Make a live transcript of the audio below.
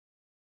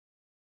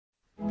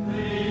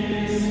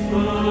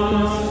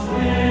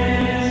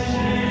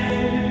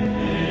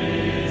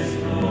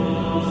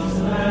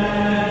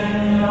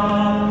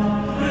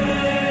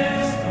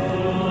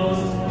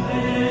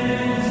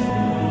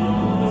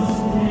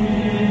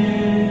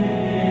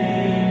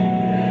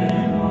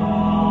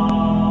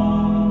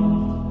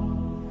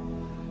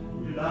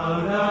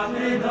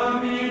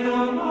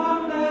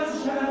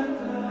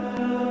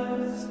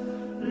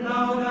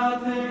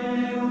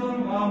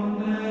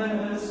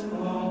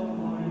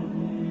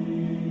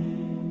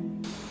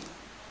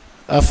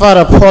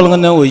Afara Paul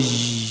ngana o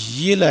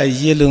yila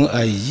yelung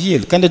a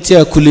yil kanda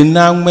tia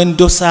kulina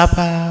mendo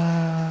sapa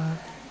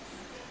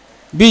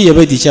bi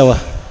yabe di chawa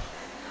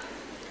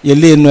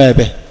yele no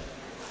ebe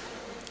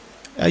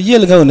a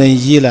yel ga na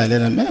yila le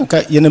na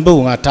ka yene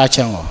bu nga ta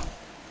chango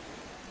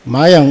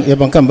mayang e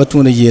bangkam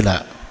batu na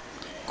yila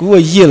ku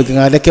yil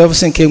ga le ke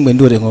sen ke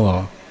mendo de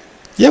ngo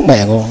yang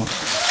mai ngo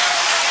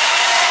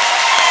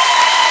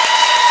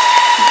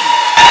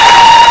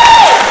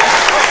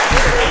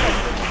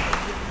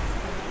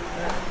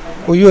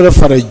you're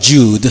for a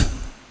Jude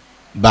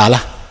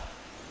Bala.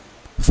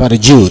 For a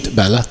Jude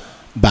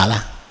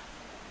Bala.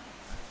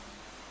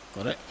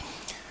 Correct.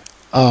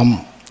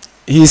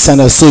 He's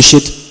an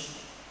associate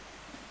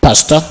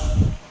pastor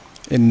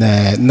in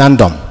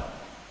Nandom,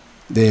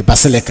 the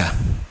Basilica.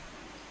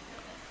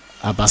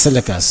 A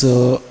Basilica.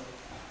 So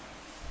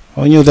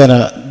when you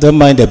don't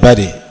mind the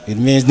body, it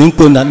means mind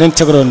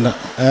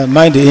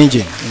the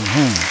engine.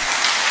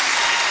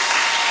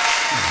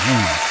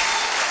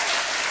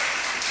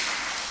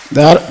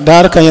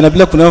 Daar kan je naar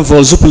binnen kunnen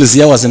voor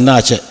zoepelizia was een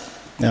naadje.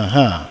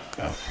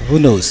 Who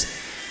knows?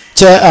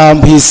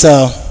 He's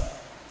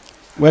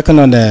working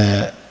on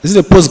is it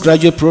a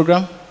postgraduate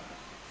program?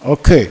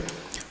 Okay.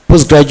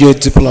 Postgraduate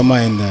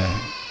diploma in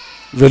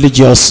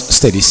religious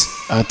studies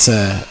at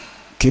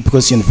Cape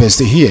Coast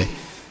University here.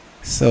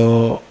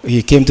 So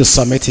he came to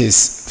submit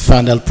his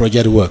final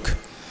project work.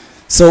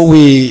 So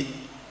we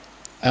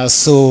are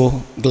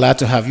so glad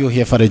to have you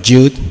here for the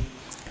Jude.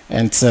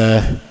 And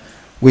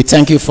we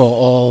thank you for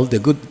all the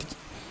good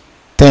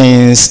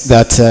things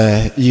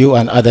that you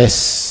and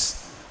others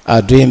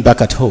are doing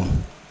back at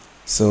home.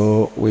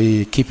 So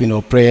we keep in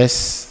our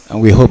prayers, and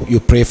we hope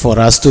you pray for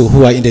us too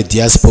who are in the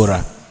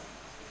diaspora.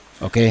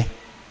 Okay?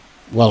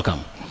 Welcome.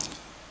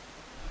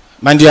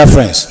 My dear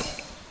friends,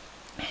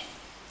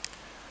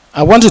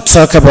 I want to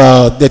talk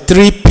about the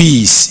 3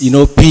 P's. You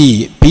know,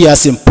 P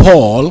as in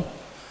Paul,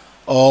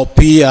 or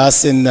P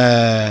as in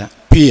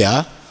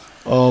Pia,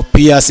 or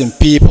P as in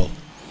people.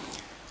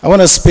 I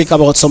want to speak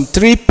about some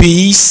 3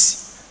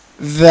 P's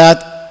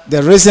that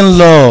the risen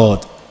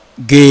Lord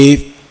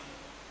gave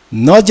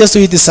not just to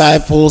his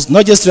disciples,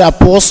 not just to the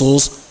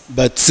apostles,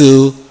 but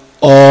to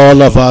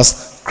all of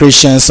us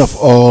Christians of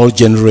all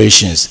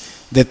generations.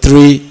 The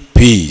 3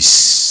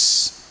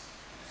 P's.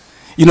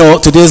 You know,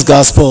 today's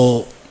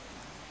gospel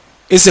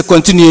is a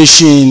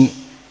continuation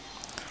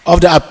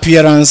of the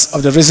appearance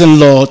of the risen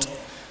Lord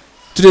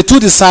to the 2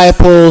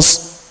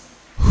 disciples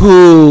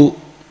who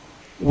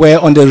were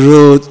on the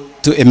road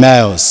to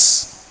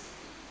Emmaus.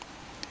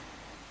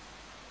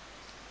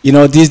 You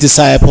know, these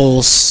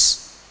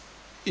disciples,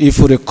 if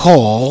you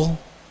recall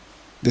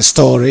the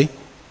story,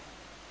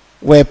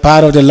 were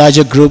part of the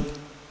larger group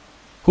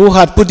who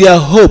had put their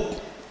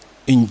hope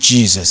in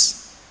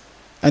Jesus.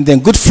 And then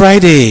Good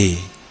Friday,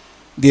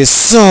 they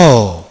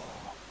saw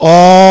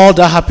all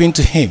that happened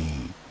to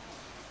him.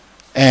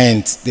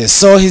 And they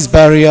saw his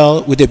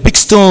burial with a big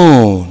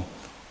stone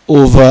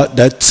over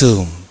that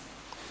tomb.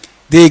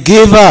 They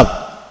gave up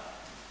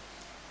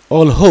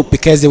all hope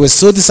because they were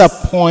so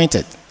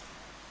disappointed.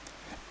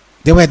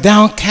 They were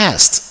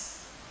downcast.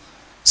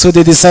 So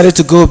they decided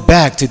to go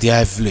back to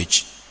their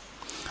village.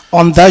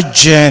 On that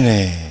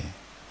journey,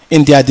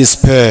 in their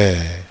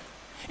despair,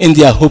 in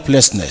their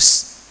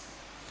hopelessness,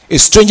 a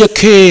stranger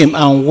came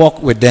and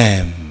walked with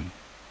them.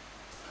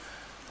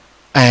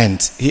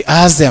 And he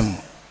asked them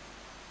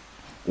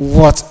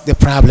what the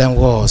problem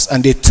was.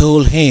 And they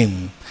told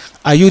him,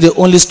 "Are you the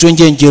only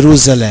stranger in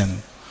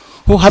Jerusalem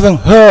who haven't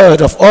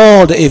heard of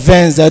all the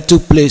events that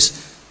took place,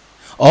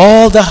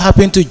 all that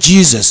happened to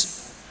Jesus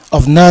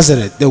of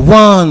Nazareth, the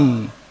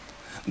one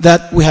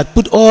that we had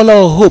put all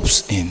our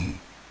hopes in?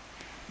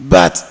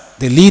 But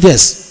the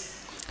leaders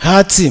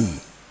had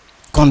him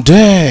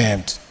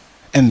condemned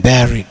and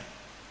buried."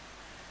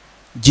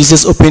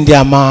 Jesus opened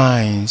their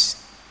minds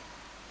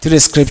to the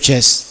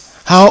scriptures,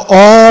 how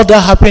all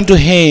that happened to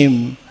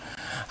him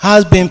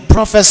has been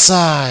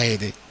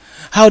prophesied,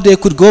 how they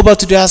could go back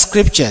to their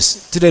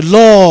scriptures, to the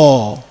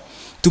law,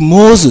 to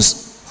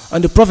Moses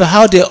and the prophet,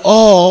 how they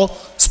all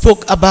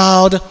spoke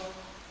about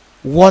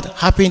what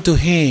happened to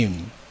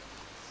him.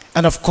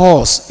 And of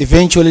course,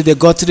 eventually they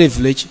got to the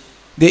village,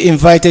 they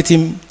invited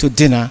him to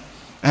dinner,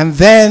 and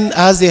then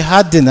as they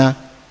had dinner,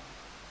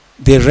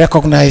 they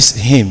recognized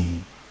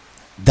him.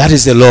 That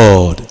is the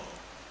Lord.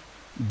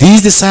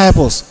 These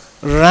disciples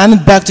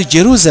ran back to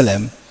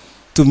Jerusalem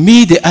to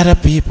meet the other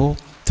people,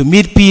 to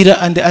meet Peter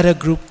and the other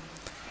group,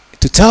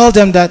 to tell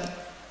them that,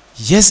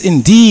 yes,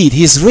 indeed,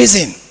 he is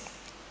risen.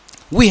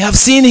 We have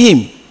seen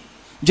him.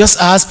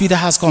 just as Peter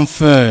has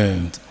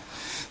confirmed.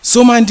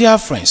 So, my dear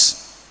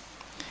friends,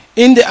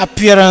 in the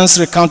appearance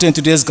recounted in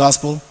today's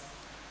gospel,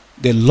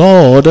 the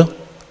Lord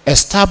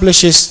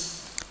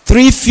establishes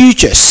three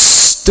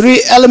features,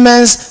 three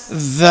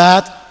elements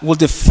that will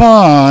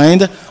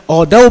define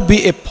or that will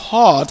be a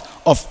part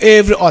of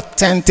every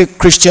authentic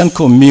Christian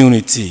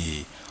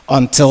community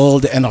until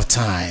the end of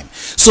time.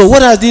 So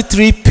what are the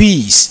three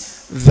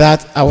P's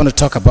that I want to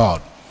talk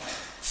about?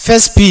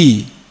 First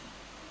P,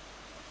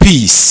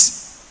 peace.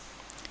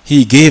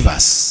 He gave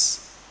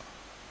us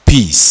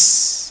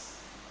peace.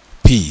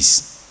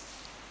 Peace.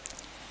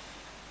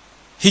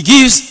 He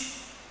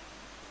gives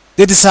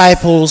the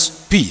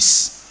disciples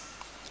peace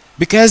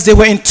because they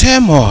were in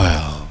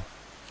turmoil.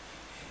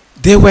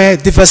 They were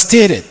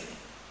devastated.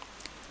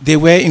 They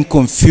were in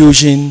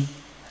confusion,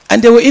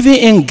 and they were even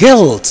in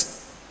guilt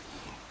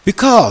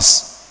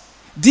because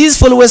these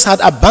followers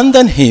had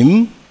abandoned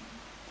him.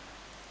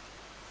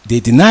 They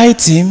denied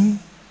him.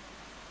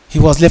 He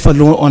was left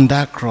alone on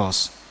that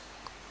cross.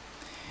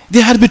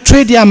 They had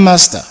betrayed their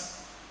master.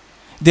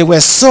 They were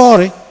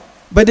sorry,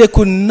 but they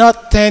could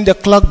not turn the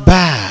clock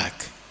back.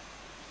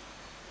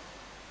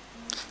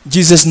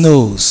 Jesus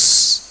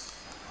knows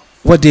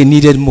what they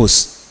needed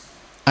most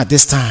at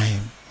this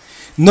time.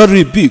 Not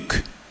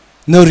rebuke,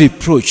 no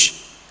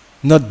reproach,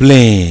 not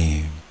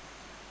blame.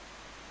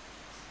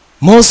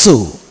 More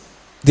so,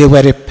 they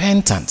were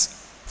repentant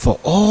for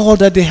all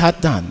that they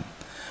had done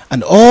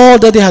and all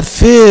that they had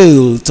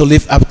failed to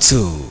live up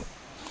to.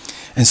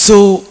 And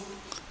so,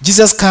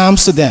 Jesus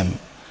comes to them,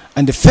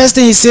 and the first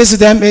thing he says to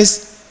them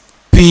is,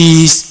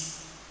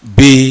 peace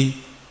be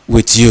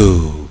with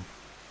you.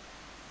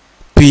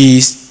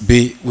 Peace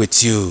be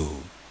with you.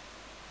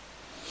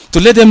 To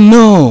let them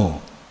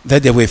know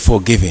that they were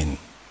forgiven.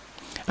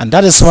 And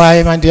that is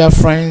why, my dear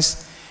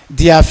friends,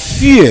 their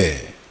fear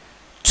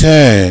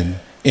turned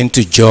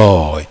into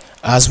joy,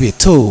 as we're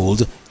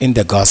told in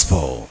the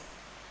gospel.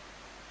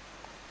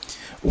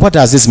 What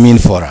does this mean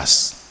for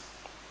us?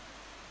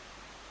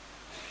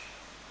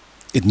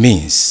 It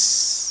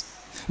means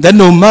that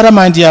no matter,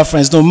 my dear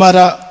friends, no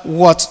matter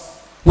what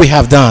we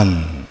have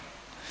done,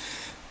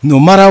 no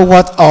matter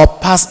what our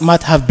past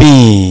might have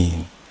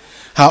been,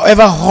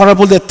 however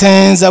horrible the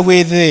things that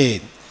we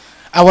did,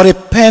 our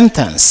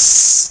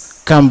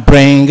repentance can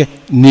bring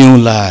new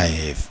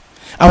life.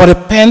 Our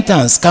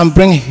repentance can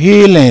bring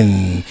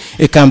healing.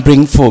 It can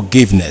bring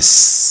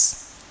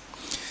forgiveness.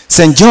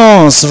 St.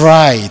 John's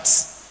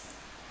writes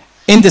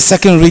in the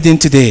second reading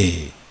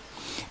today,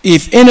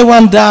 if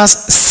anyone does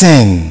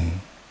sin,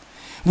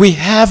 we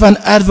have an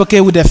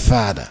advocate with the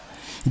Father,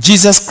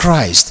 Jesus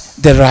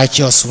Christ, the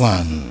righteous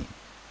one.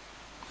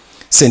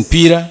 St.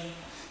 Peter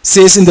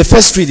says in the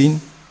first reading,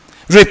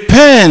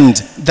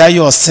 repent that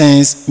your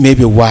sins may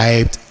be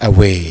wiped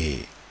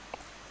away.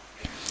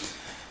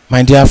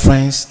 My dear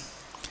friends,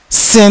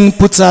 sin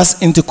puts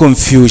us into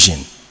confusion.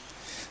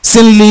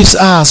 Sin leaves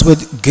us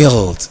with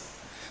guilt.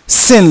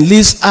 Sin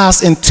leaves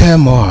us in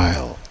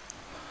turmoil.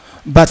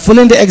 But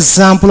following the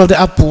example of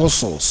the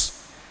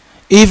apostles,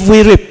 if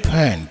we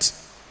repent,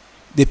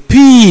 the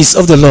peace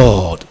of the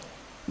Lord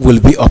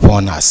will be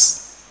upon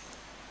us.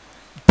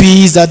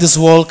 Peace that this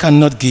world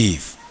cannot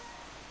give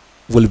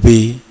will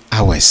be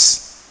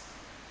ours.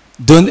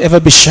 Don't ever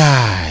be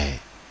shy.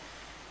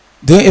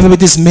 Don't ever be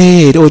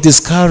dismayed or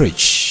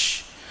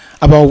discouraged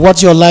about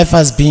what your life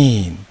has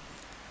been,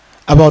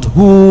 about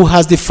who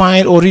has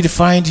defined or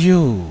redefined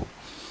you,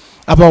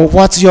 about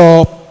what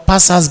your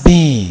past has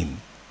been.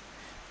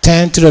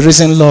 Turn to the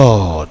risen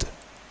Lord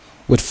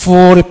with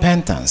full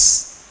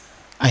repentance,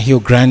 and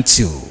he'll grant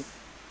you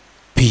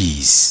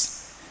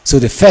peace. So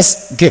the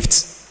first gift,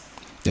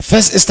 the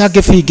first Easter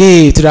gift he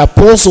gave to the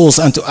apostles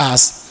and to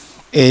us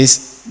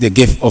is the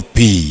gift of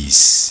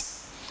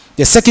peace.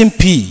 The second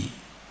P,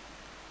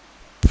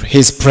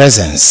 his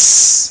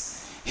presence.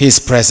 His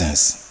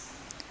presence.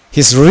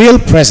 His real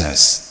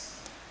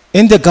presence.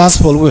 In the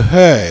gospel we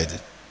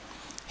heard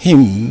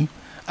him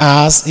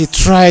as he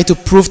tried to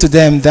prove to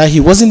them that he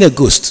wasn't a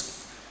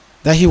ghost,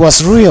 that he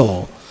was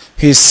real.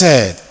 He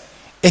said,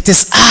 it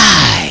is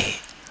I,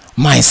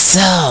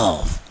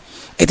 myself.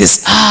 It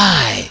is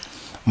I,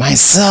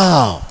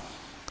 myself.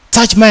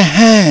 Touch my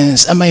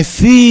hands and my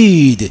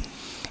feet.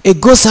 A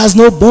ghost has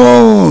no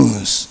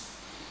bones.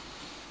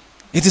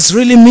 It is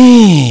really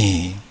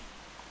me.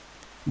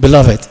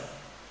 Beloved,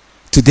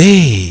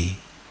 today,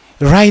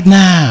 right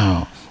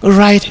now,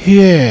 right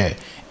here,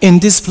 in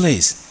this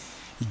place,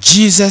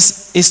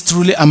 Jesus is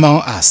truly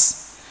among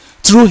us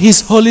through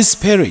his Holy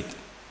Spirit.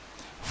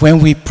 When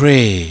we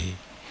pray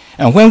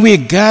and when we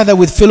gather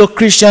with fellow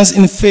Christians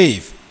in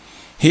faith,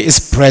 he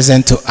is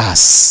present to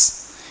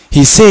us.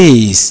 He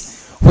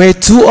says, where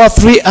two or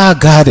three are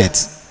gathered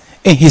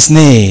in his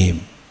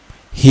name,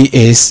 he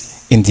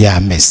is in their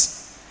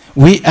midst.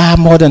 We are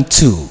more than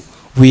two.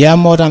 We are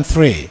more than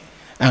three.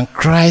 And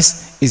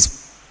Christ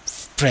is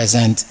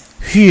present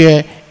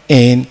here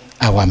in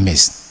our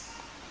midst.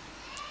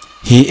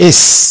 He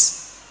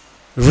is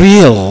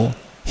real.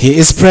 He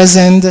is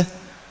present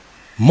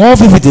more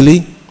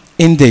vividly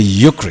in the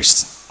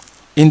Eucharist.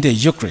 In the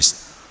Eucharist.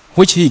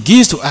 which he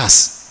gives to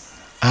us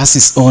as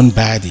his own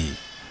body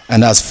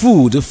and as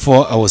food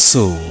for our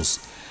souls.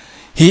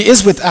 He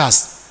is with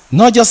us,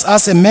 not just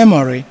as a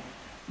memory,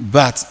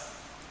 but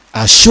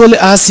as surely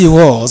as he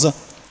was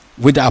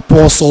with the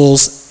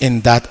apostles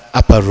in that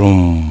upper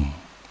room.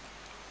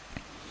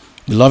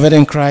 Beloved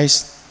in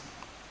Christ,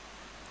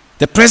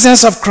 the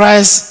presence of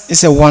Christ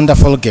is a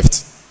wonderful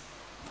gift.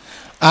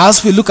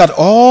 As we look at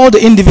all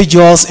the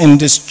individuals in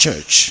this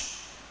church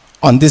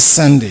on this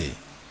Sunday,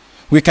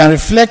 we can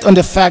reflect on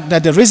the fact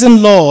that the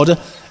risen Lord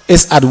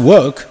is at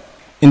work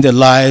in the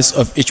lives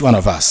of each one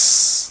of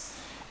us.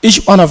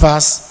 Each one of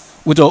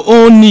us with our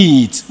own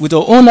needs, with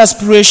our own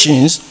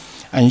aspirations,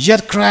 and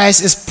yet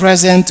Christ is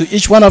present to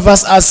each one of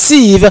us as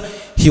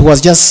if he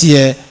was just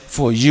here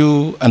for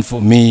you and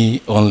for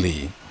me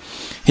only.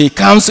 He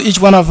comes to each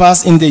one of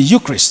us in the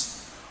Eucharist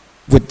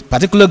with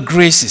particular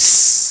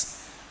graces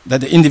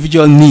that the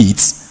individual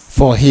needs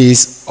for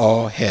his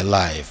or her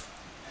life.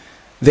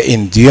 The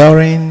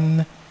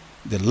enduring,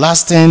 the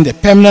lasting, the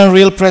permanent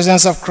real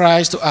presence of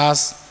Christ to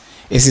us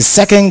is his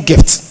second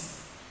gift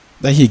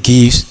that he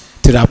gives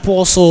to the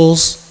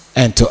apostles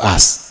and to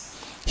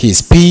us.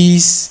 His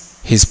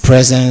peace, his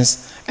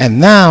presence, and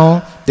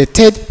now the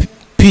third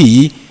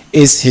P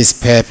is his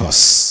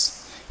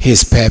purpose.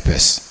 His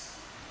purpose.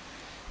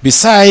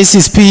 Besides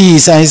his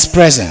peace and his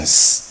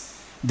presence,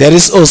 there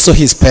is also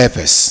his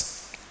purpose.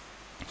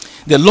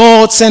 The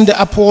Lord sent the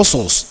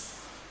apostles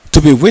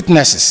to be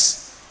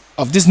witnesses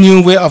of this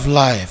new way of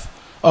life,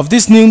 of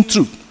this new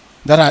truth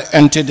that had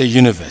entered the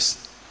universe.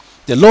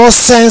 The Lord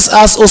sends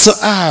us also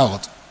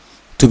out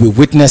to be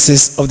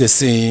witnesses of the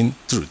same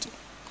truth.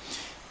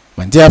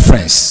 My dear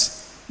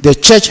friends, the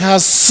church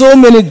has so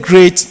many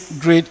great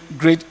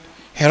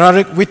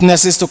heroic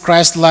witnesses to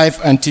Christ's life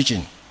and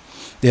teaching.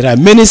 There are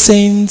many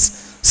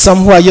saints, some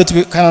who are yet to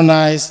be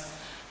canonized,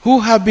 who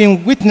have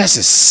been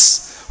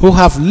witnesses, who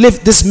have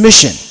lived this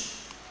mission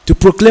to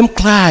proclaim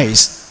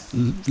Christ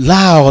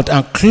loud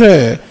and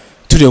clear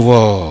to the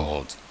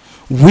world.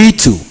 We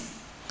too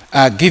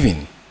are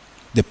given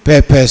the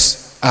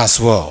purpose as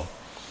well.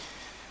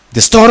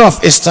 The story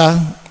of Easter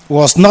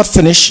was not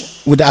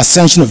finished with the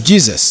ascension of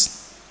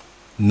Jesus.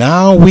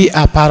 Now we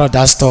are part of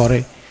that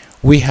story.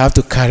 We have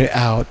to carry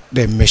out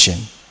the mission.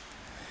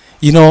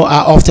 You know, I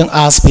often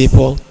ask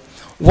people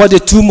what the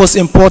two most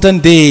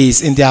important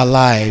days in their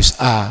lives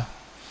are.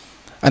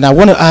 And I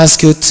want to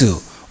ask you too,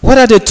 what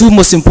are the two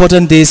most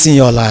important days in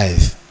your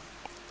life?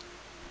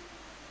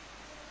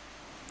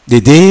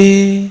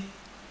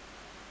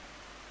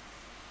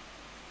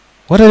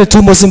 What are the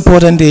two most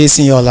important days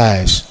in your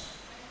lives?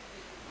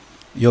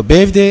 Your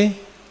birthday,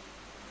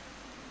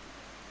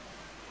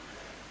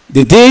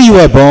 the day you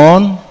were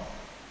born,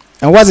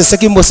 and what's the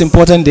second most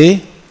important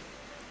day?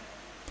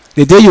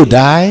 The day you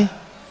die.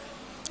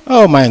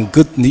 Oh my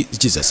goodness,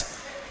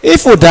 Jesus.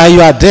 If you die,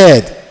 you are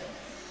dead.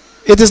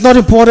 It is not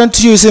important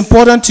to you, it's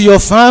important to your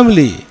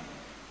family,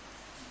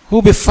 who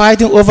will be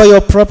fighting over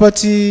your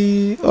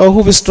property, or who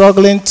will be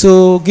struggling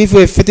to give you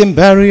a fitting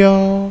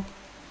burial.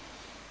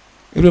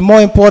 It will be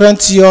more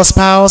important to your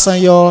spouse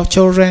and your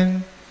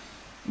children,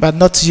 but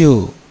not to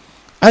you.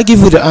 I give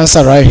you the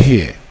answer right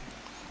here.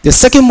 The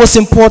second most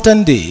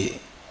important day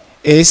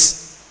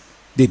is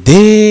the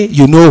day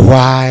you know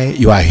why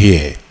you are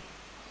here.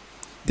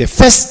 The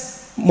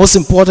first most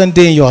important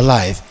day in your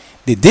life,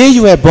 the day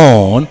you were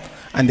born,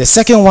 and the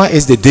second one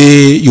is the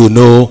day you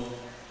know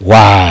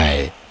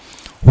why.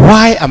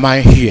 Why am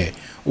I here?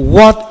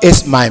 What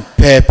is my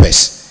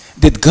purpose?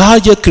 Did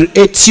God just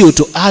create you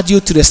to add you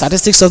to the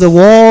statistics of the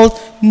world?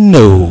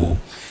 No.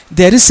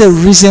 There is a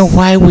reason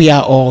why we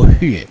are all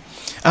here.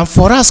 And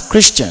for us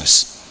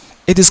Christians,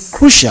 it is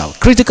crucial,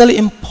 critically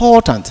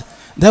important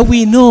that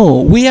we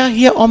know we are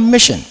here on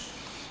mission.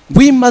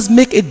 We must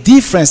make a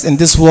difference in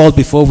this world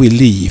before we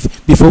leave,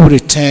 before we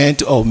return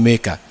to our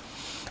Maker.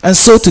 And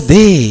so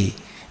today,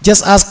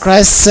 just as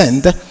Christ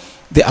sent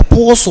the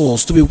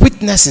apostles to be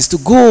witnesses, to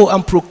go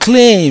and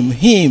proclaim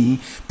him,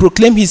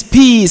 proclaim his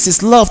peace,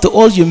 his love to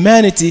all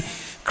humanity,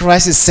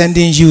 Christ is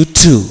sending you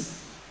too,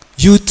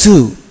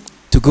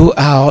 to go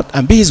out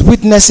and be his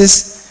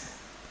witnesses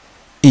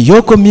in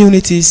your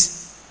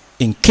communities,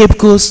 in Cape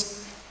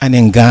Coast, and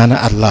in Ghana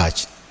at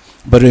large.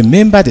 But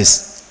remember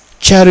this,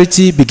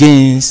 charity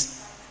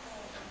begins.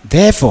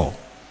 Therefore,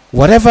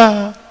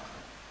 whatever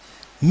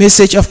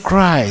message of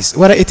Christ,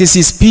 whether it is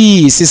his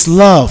peace, his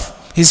love,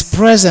 his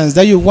presence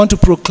that you want to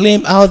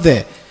proclaim out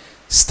there,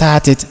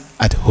 start it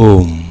at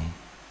home.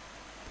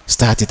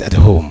 Start it at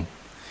home.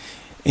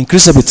 In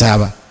Kristo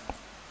Bitaba,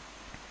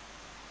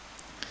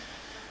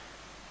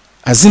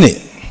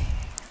 azine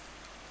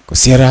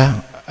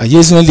kosiera a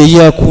Yesu na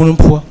leya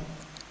kunpo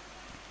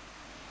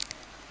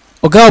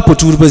oga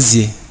potur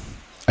bazie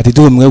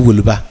adedo mwe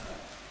wuluba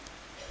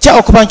cha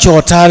okuban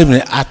chotare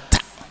me ata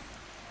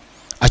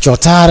a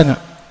chotare na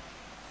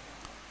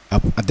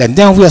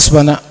adandan wi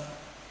asbana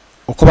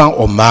okuban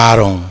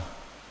omaron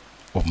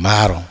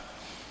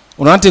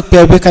onante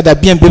pebe kada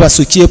bien beba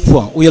sotie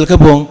po o yelka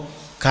bon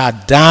ka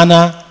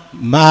dana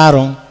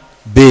maron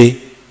be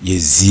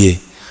yezie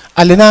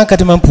alena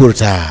katiman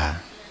purta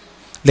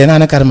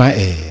Lenana karma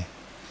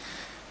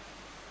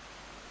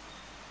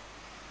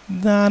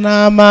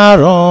Dana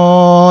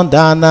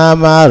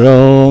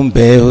maron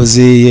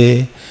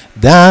behuziye.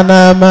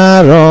 Dana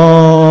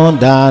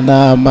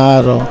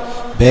maron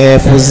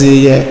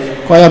befuziye.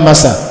 Koya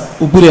masa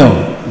uburion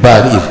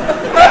bari.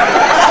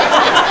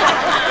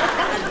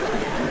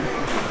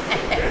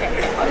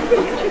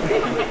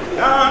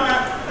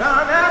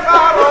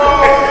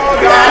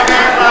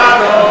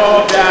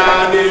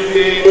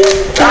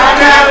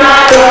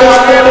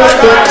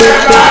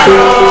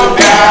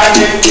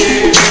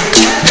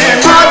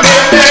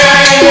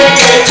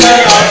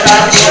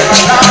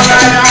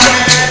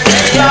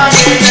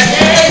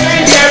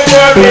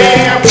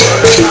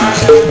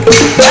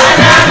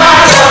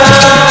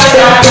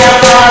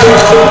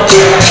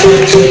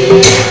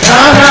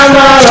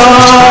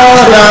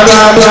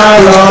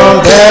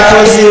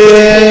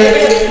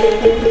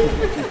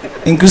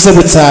 Inclusive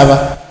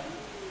bitaba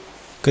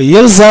ke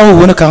yelza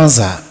wona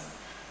kanza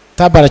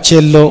tabara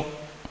cello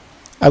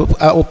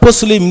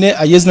apostoli mne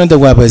ayezno de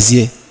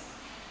wabazie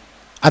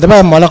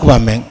adaba malak ba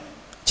men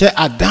che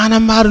adana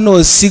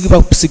marno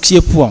sigba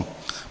sikye puan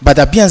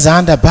bada bien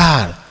zanda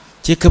bar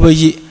che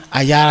kebayi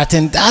ayara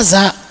ten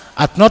daza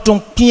at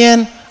noton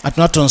pien at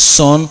noton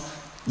son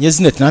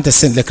yeznet nante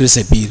sen le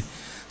krisa bir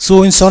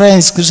so in sora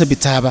in krisa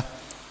bitaba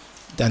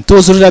dan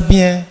to zura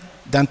bien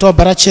dan to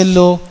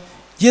baracello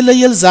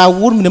yel za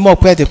wur mne mo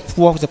kwete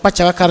puo te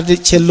pacha karde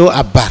cello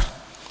abar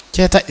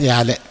cheta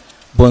yale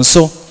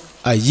bonso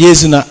a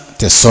yezuna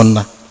te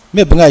sonna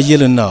me banga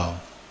yel no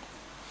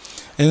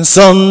in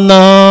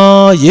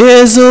sonna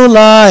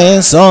yezula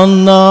in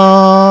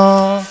sonna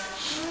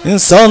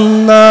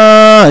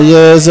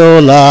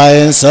yezula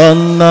in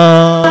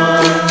sonna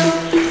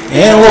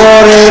en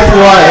wore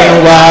puo en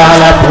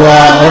wala puo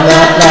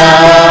onata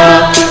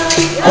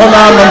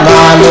ona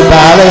malu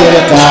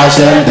bale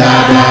kashan da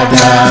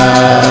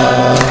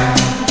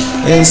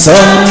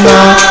insomma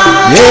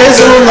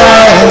yezula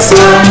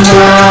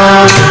insomma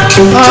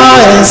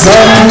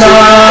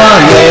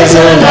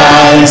yezula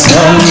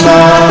insomma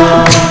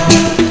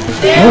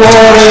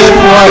wore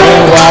puoi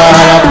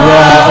wala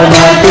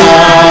onata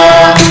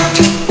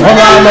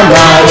ona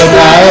malu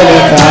bale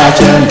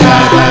kashan da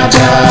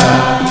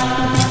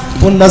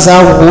punna za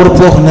wor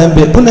po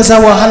nambe punna za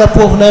wahala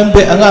po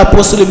nambe anga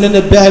apostol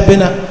ibn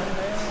bena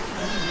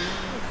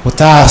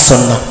Uta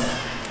sonna,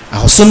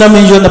 aku sonna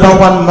menjadi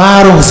bangwan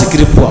maru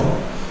sikri puang.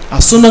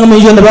 Aku sonna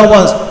menjadi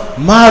bangwan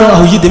maru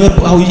aku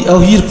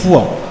yir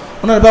puang.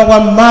 Ona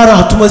bangwan maru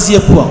aku tumazia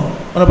puang.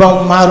 Ona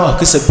bangwan maru aku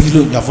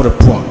kesabilu nyafura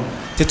puang.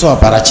 Teto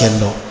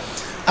abaracello.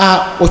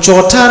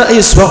 Ochotar ay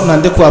sebab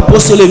nande ko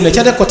apostol ibn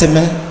chade ko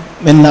temen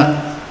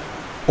menna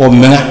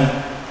omenga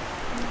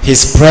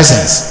his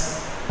presence.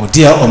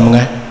 Odia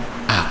omenga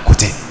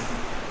akote.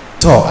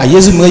 To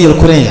ayezu menga yel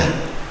kurenya.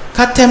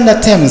 Katem na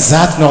tem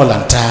zat no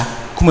lanta.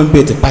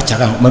 Kumbete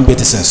pachaga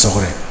mambete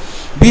sensore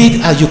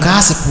bid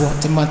ajukase po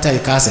temata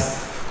ikase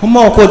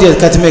huma ko dia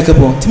katimeka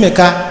po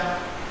timeka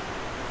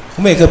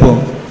humeka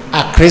po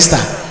a krista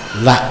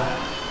la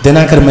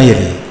dena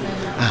karmayele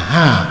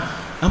aha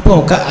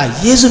ampo ka a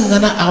yesu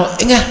ngana a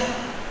enga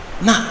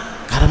na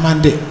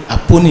karamande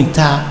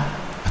aponinta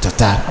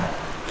atota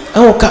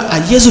awo ka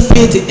a yesu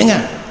pete enga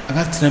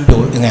anga trambe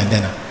enga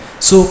dena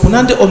so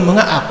kunande o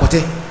mga akote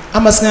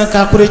amasinga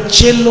ka kure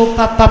cello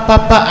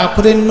papa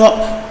akure no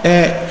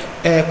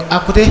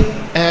akute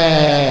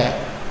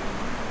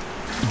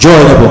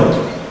joy labo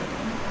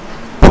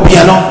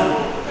popialo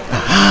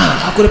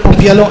akure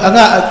popialo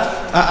anga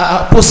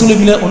apostol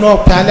bine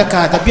ono pala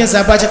ka da bien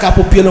zabaja ka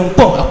popialo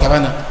po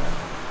akabana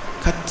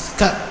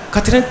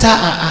katrenta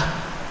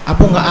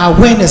abonga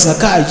awareness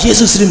ka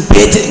Jesus rim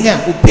bete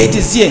nga u bete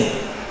zien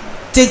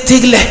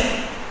tegle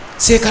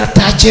se ka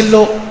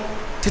tachelo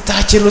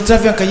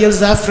trafian ka yel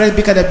za frère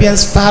bika da bien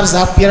far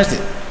za pirate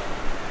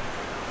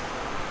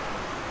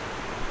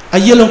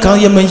ayelon kan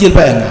yemen yel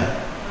ba nga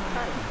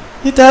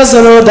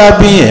itazaro da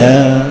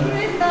bien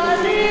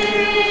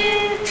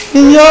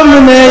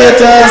yomne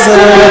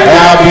itazaro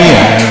da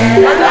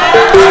bien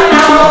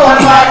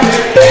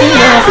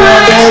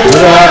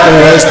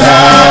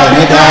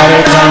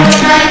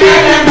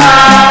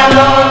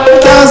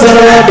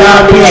itazaro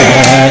da bien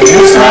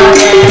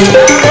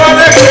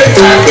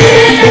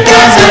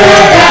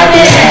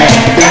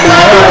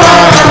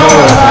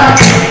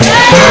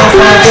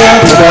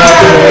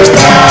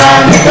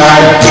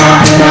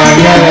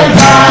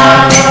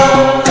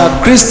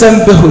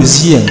Christian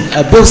behozien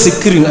abeho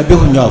sekirin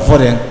abeho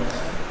nyaforen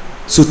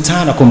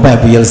sultana kumba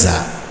buyelza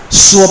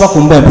soba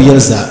kumba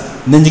buyelza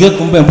nenjige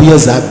kumba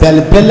buyelza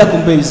bella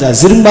kumba buyelza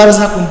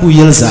zirmarza kumba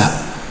buyelza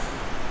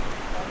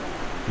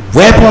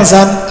weapons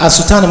a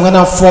sultana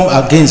ngana form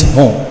against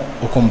home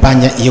o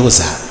kumbanya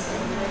yelza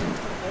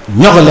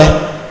nyogole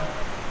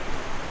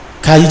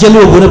ka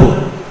yelo bonebo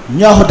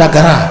nyaho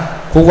dagara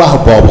ko wa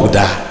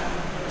bobuda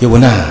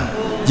yewona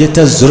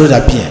yeta zoro da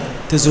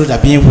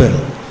bien wel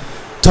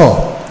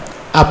to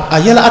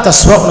ayela ata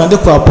swa na de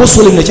ko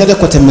apostol ne chade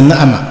ko teminna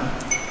ama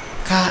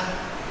ka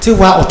te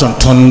wa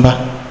otontonba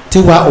te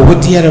wa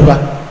owdiere ba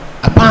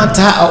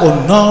apanta a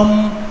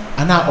onom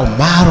ana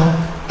omaro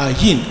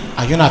ayin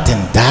ayonathan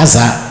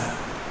daza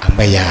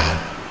ambaya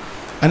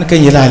an kan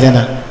yila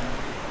lena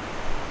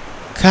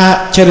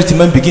ka charity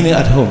man beginning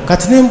at home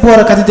katine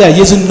mbora katide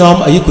yesu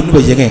nom ayikunu ba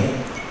yegen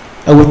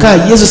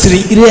awuka yesu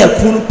siri ire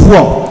akun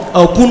puo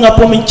akun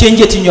apo min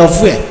change ti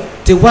nyofue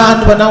te wa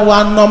no na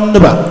wa nom no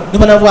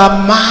ba na wa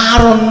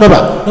maro no ba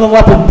no wa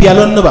po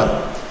pialo no ba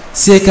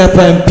se ka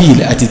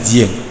pampil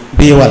atidie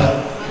be wala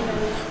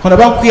hona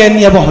ba ku en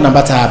ya ba hona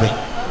batabe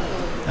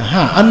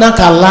aha anna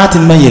ka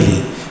latin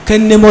mayeli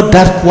kan nemo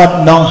that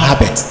quad non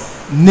habit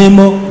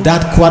nemo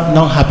that quad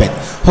non habit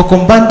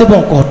hokombande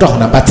bon ko to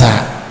hona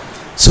bata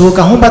so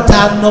ka hon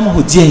bata nom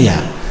hujia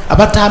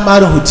abata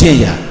maro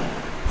hujia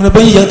hona ba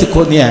yi yanti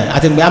ko ne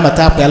atin ba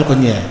mata pa al ko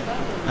ne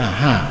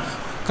aha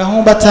ka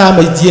hon bata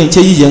ma dien che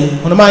yi yen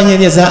hona ma nye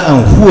ne za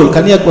an huol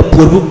kan ya ko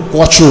porbu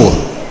ko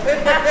cho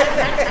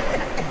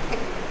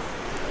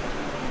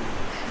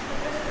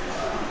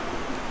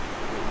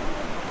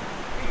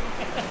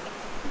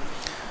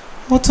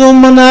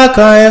otomana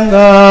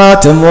kaenga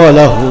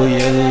temola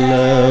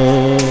huyela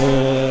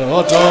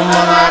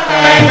otomana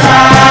kaenga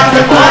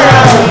temola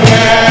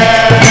huyela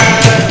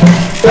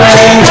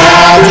kaenga